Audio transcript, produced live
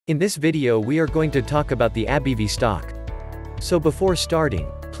In this video we are going to talk about the Abbvie stock. So before starting,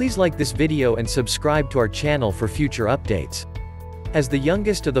 please like this video and subscribe to our channel for future updates. As the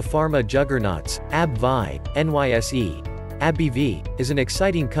youngest of the pharma juggernauts, Abbvie, NYSE, ABBV, is an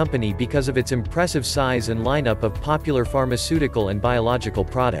exciting company because of its impressive size and lineup of popular pharmaceutical and biological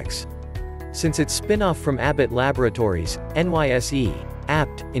products. Since its spin-off from Abbott Laboratories, NYSE,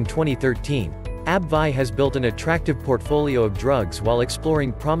 APT, in 2013, Abbvie has built an attractive portfolio of drugs while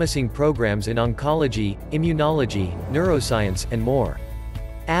exploring promising programs in oncology, immunology, neuroscience, and more.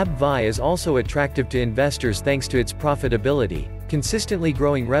 Abbvie is also attractive to investors thanks to its profitability, consistently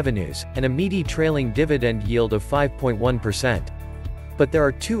growing revenues, and a meaty trailing dividend yield of 5.1%. But there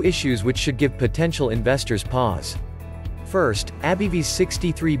are two issues which should give potential investors pause. First, AbbVie's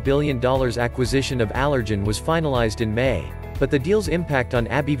 $63 billion acquisition of Allergan was finalized in May, but the deal's impact on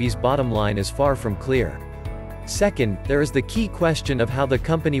AbbVie's bottom line is far from clear. Second, there is the key question of how the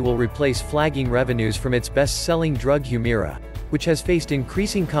company will replace flagging revenues from its best-selling drug Humira, which has faced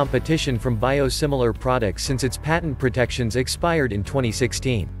increasing competition from biosimilar products since its patent protections expired in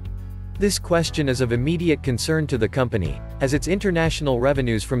 2016. This question is of immediate concern to the company, as its international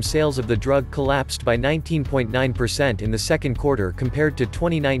revenues from sales of the drug collapsed by 19.9% in the second quarter compared to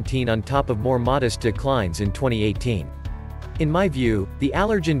 2019 on top of more modest declines in 2018. In my view, the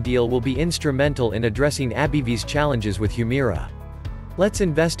Allergan deal will be instrumental in addressing AbbVie's challenges with Humira. Let's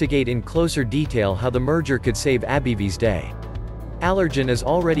investigate in closer detail how the merger could save AbbVie's day. Allergan is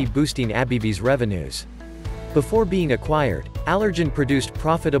already boosting AbbVie's revenues. Before being acquired, Allergan produced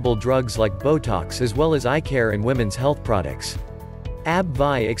profitable drugs like Botox as well as eye care and women's health products.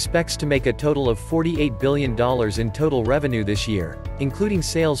 Abbvie expects to make a total of $48 billion in total revenue this year, including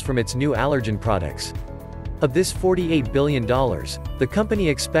sales from its new Allergan products. Of this $48 billion, the company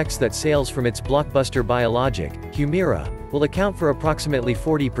expects that sales from its blockbuster biologic, Humira, will account for approximately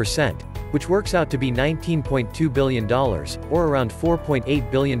 40%, which works out to be $19.2 billion, or around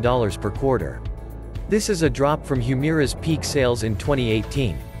 $4.8 billion per quarter. This is a drop from Humira's peak sales in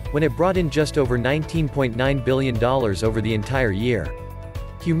 2018, when it brought in just over $19.9 billion over the entire year.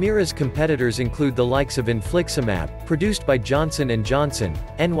 Humira's competitors include the likes of infliximab, produced by Johnson & Johnson,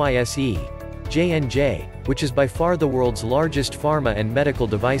 NYSE, J&J, which is by far the world's largest pharma and medical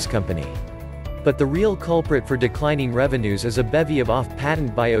device company. But the real culprit for declining revenues is a bevy of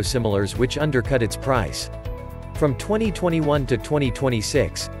off-patent biosimilars which undercut its price. From 2021 to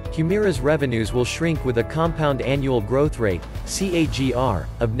 2026, Humira's revenues will shrink with a compound annual growth rate, CAGR,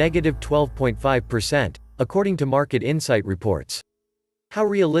 of negative 12.5%, according to market insight reports. How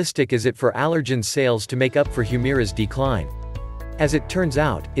realistic is it for Allergan's sales to make up for Humira's decline? As it turns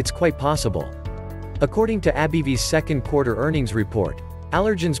out, it's quite possible. According to AbbVie's second quarter earnings report,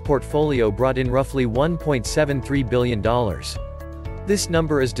 Allergan's portfolio brought in roughly $1.73 billion. This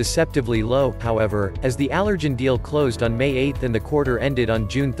number is deceptively low, however, as the Allergan deal closed on May 8 and the quarter ended on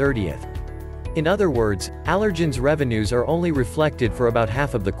June 30. In other words, Allergan's revenues are only reflected for about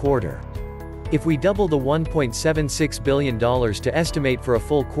half of the quarter. If we double the $1.76 billion to estimate for a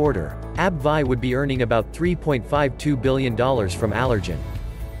full quarter, Abbvie would be earning about $3.52 billion from Allergan.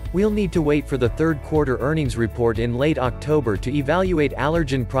 We'll need to wait for the third quarter earnings report in late October to evaluate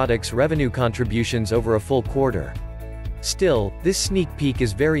Allergan products' revenue contributions over a full quarter. Still, this sneak peek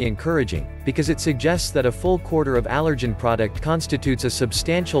is very encouraging, because it suggests that a full quarter of Allergan product constitutes a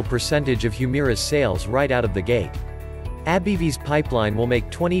substantial percentage of Humira's sales right out of the gate. AbbVie's pipeline will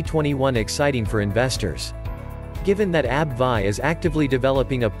make 2021 exciting for investors. Given that Abbvie is actively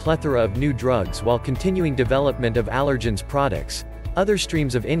developing a plethora of new drugs while continuing development of Allergan's products, other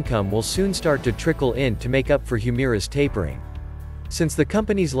streams of income will soon start to trickle in to make up for Humira's tapering. Since the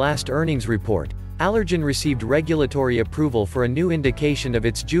company's last earnings report, Allergan received regulatory approval for a new indication of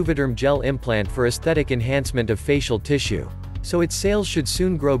its Juvederm gel implant for aesthetic enhancement of facial tissue, so its sales should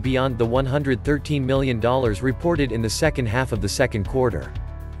soon grow beyond the $113 million reported in the second half of the second quarter.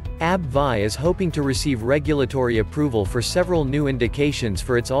 Abbvie is hoping to receive regulatory approval for several new indications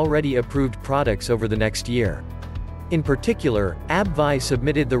for its already approved products over the next year. In particular, Abbvie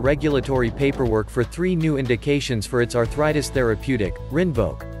submitted the regulatory paperwork for 3 new indications for its arthritis therapeutic,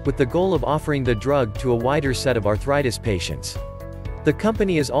 Rinvoq, with the goal of offering the drug to a wider set of arthritis patients. The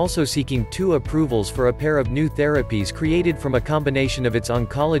company is also seeking 2 approvals for a pair of new therapies created from a combination of its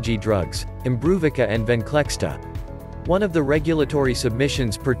oncology drugs, Imbruvica and Venclexta. One of the regulatory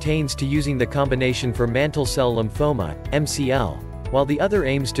submissions pertains to using the combination for mantle cell lymphoma, MCL, while the other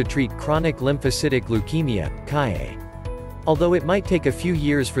aims to treat chronic lymphocytic leukemia, CLE. Although it might take a few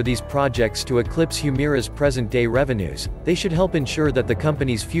years for these projects to eclipse Humira's present-day revenues, they should help ensure that the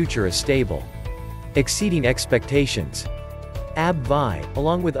company's future is stable. Exceeding expectations. ABBVie,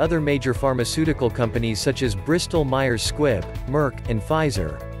 along with other major pharmaceutical companies such as Bristol Myers Squibb, Merck, and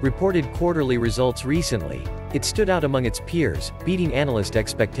Pfizer, reported quarterly results recently. It stood out among its peers, beating analyst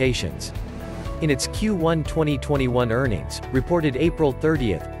expectations. In its Q1 2021 earnings, reported April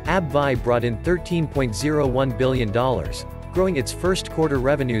 30th, ABBVie brought in $13.01 billion, growing its first quarter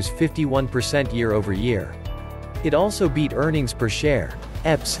revenues 51% year-over-year. It also beat earnings per share,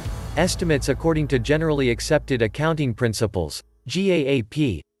 EPS, estimates according to generally accepted accounting principles,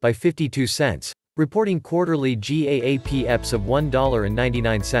 GAAP, by 52 cents, reporting quarterly GAAP EPS of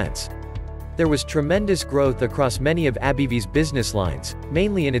 $1.99. There was tremendous growth across many of ABBVie's business lines,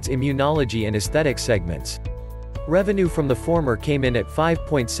 mainly in its immunology and aesthetics segments. Revenue from the former came in at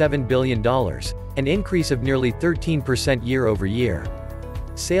 $5.7 billion, an increase of nearly 13% year-over-year.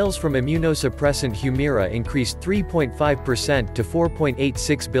 Sales from immunosuppressant Humira increased 3.5% to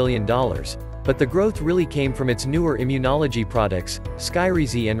 $4.86 billion, but the growth really came from its newer immunology products,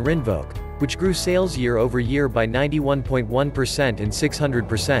 Skyrizi and Rinvoq, which grew sales year-over-year by 91.1% and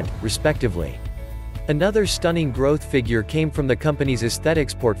 600%, respectively. Another stunning growth figure came from the company's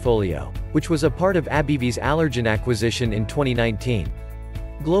aesthetics portfolio, which was a part of AbbVie's Allergan acquisition in 2019.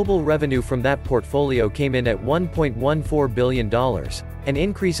 Global revenue from that portfolio came in at $1.14 billion, an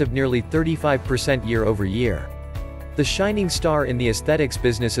increase of nearly 35% year-over-year. The shining star in the aesthetics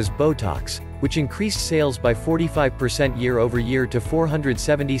business is Botox, which increased sales by 45% year-over-year to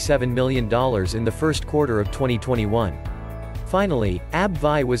 $477 million in the first quarter of 2021. Finally,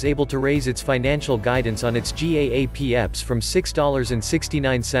 ABBVie was able to raise its financial guidance on its GAAP EPS from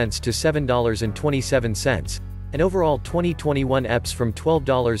 $6.69 to $7.27, and overall 2021 EPS from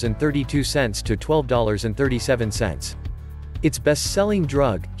 $12.32 to $12.37. Its best-selling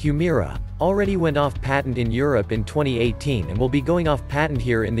drug, Humira, already went off patent in Europe in 2018 and will be going off patent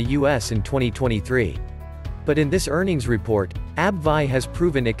here in the US in 2023. But in this earnings report, ABBVie has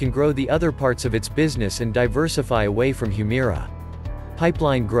proven it can grow the other parts of its business and diversify away from Humira.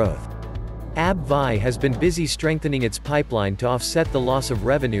 Pipeline growth. ABBVie has been busy strengthening its pipeline to offset the loss of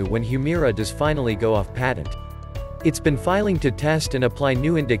revenue when Humira does finally go off patent. It's been filing to test and apply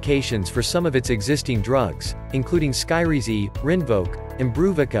new indications for some of its existing drugs, including Skyrizi, Rinvoq,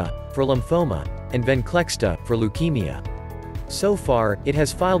 Imbruvica, for lymphoma, and Venclexta, for leukemia. So far, it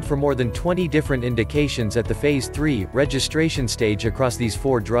has filed for more than 20 different indications at the Phase 3 registration stage across these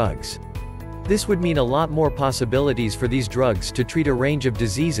 4 drugs. This would mean a lot more possibilities for these drugs to treat a range of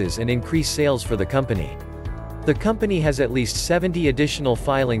diseases and increase sales for the company. The company has at least 70 additional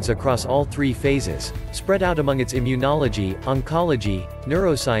filings across all 3 phases, spread out among its immunology, oncology,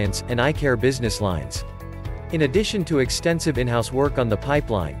 neuroscience, and eye care business lines. In addition to extensive in-house work on the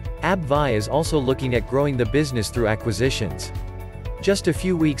pipeline, ABBVie is also looking at growing the business through acquisitions. Just a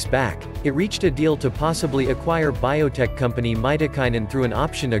few weeks back, it reached a deal to possibly acquire biotech company Mitokinin through an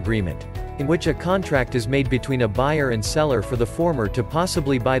option agreement, in which a contract is made between a buyer and seller for the former to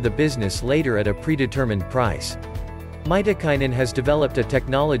possibly buy the business later at a predetermined price. Mitokinin has developed a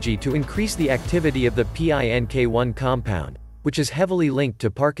technology to increase the activity of the PINK1 compound, which is heavily linked to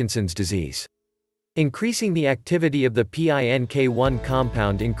Parkinson's disease. Increasing the activity of the PINK1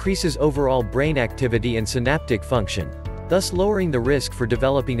 compound increases overall brain activity and synaptic function, thus lowering the risk for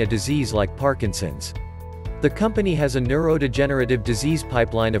developing a disease like Parkinson's. The company has a neurodegenerative disease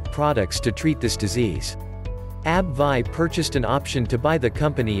pipeline of products to treat this disease. ABBVie purchased an option to buy the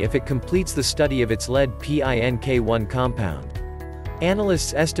company if it completes the study of its lead PINK1 compound.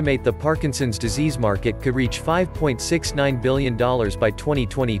 Analysts estimate the Parkinson's disease market could reach $5.69 billion by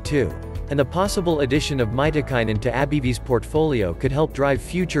 2022, and the possible addition of Mitokinin to AbbVie's portfolio could help drive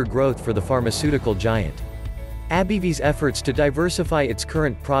future growth for the pharmaceutical giant. AbbVie's efforts to diversify its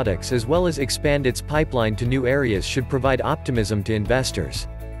current products as well as expand its pipeline to new areas should provide optimism to investors.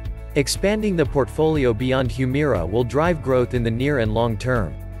 Expanding the portfolio beyond Humira will drive growth in the near and long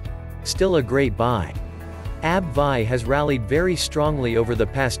term. Still a great buy. ABBVie has rallied very strongly over the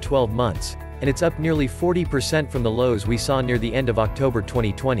past 12 months, and it's up nearly 40% from the lows we saw near the end of October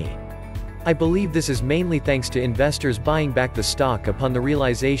 2020. I believe this is mainly thanks to investors buying back the stock upon the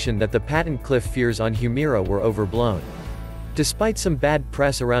realization that the patent cliff fears on Humira were overblown. Despite some bad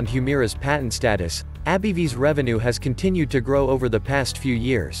press around Humira's patent status, AbbVie's revenue has continued to grow over the past few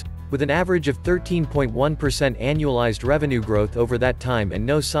years, with an average of 13.1% annualized revenue growth over that time and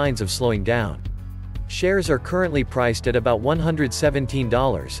no signs of slowing down. Shares are currently priced at about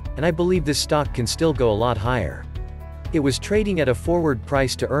 $117, and I believe this stock can still go a lot higher. It was trading at a forward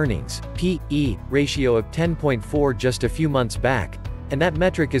price to earnings (P/E) ratio of 10.4 just a few months back, and that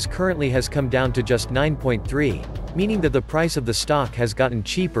metric currently has come down to just 9.3, meaning that the price of the stock has gotten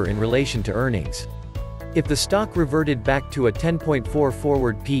cheaper in relation to earnings. If the stock reverted back to a 10.4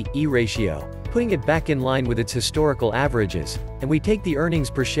 forward P/E ratio, putting it back in line with its historical averages, and we take the earnings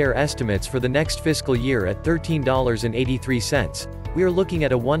per share estimates for the next fiscal year at $13.83, we are looking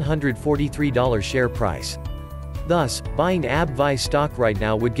at a $143 share price. Thus, buying ABBvie stock right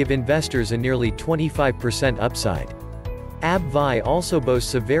now would give investors a nearly 25% upside. ABBvie also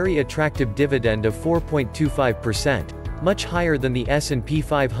boasts a very attractive dividend of 4.25%, much higher than the S&P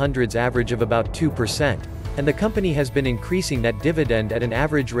 500's average of about 2%, and the company has been increasing that dividend at an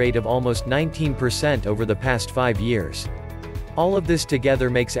average rate of almost 19% over the past 5 years. All of this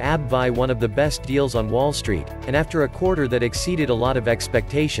together makes ABBvie one of the best deals on Wall Street, and after a quarter that exceeded a lot of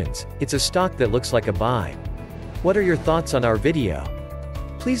expectations, it's a stock that looks like a buy. What are your thoughts on our video?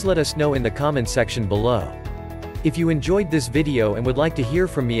 Please let us know in the comments section below. If you enjoyed this video and would like to hear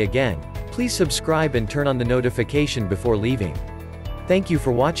from me again, please subscribe and turn on the notification before leaving. Thank you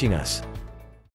for watching us.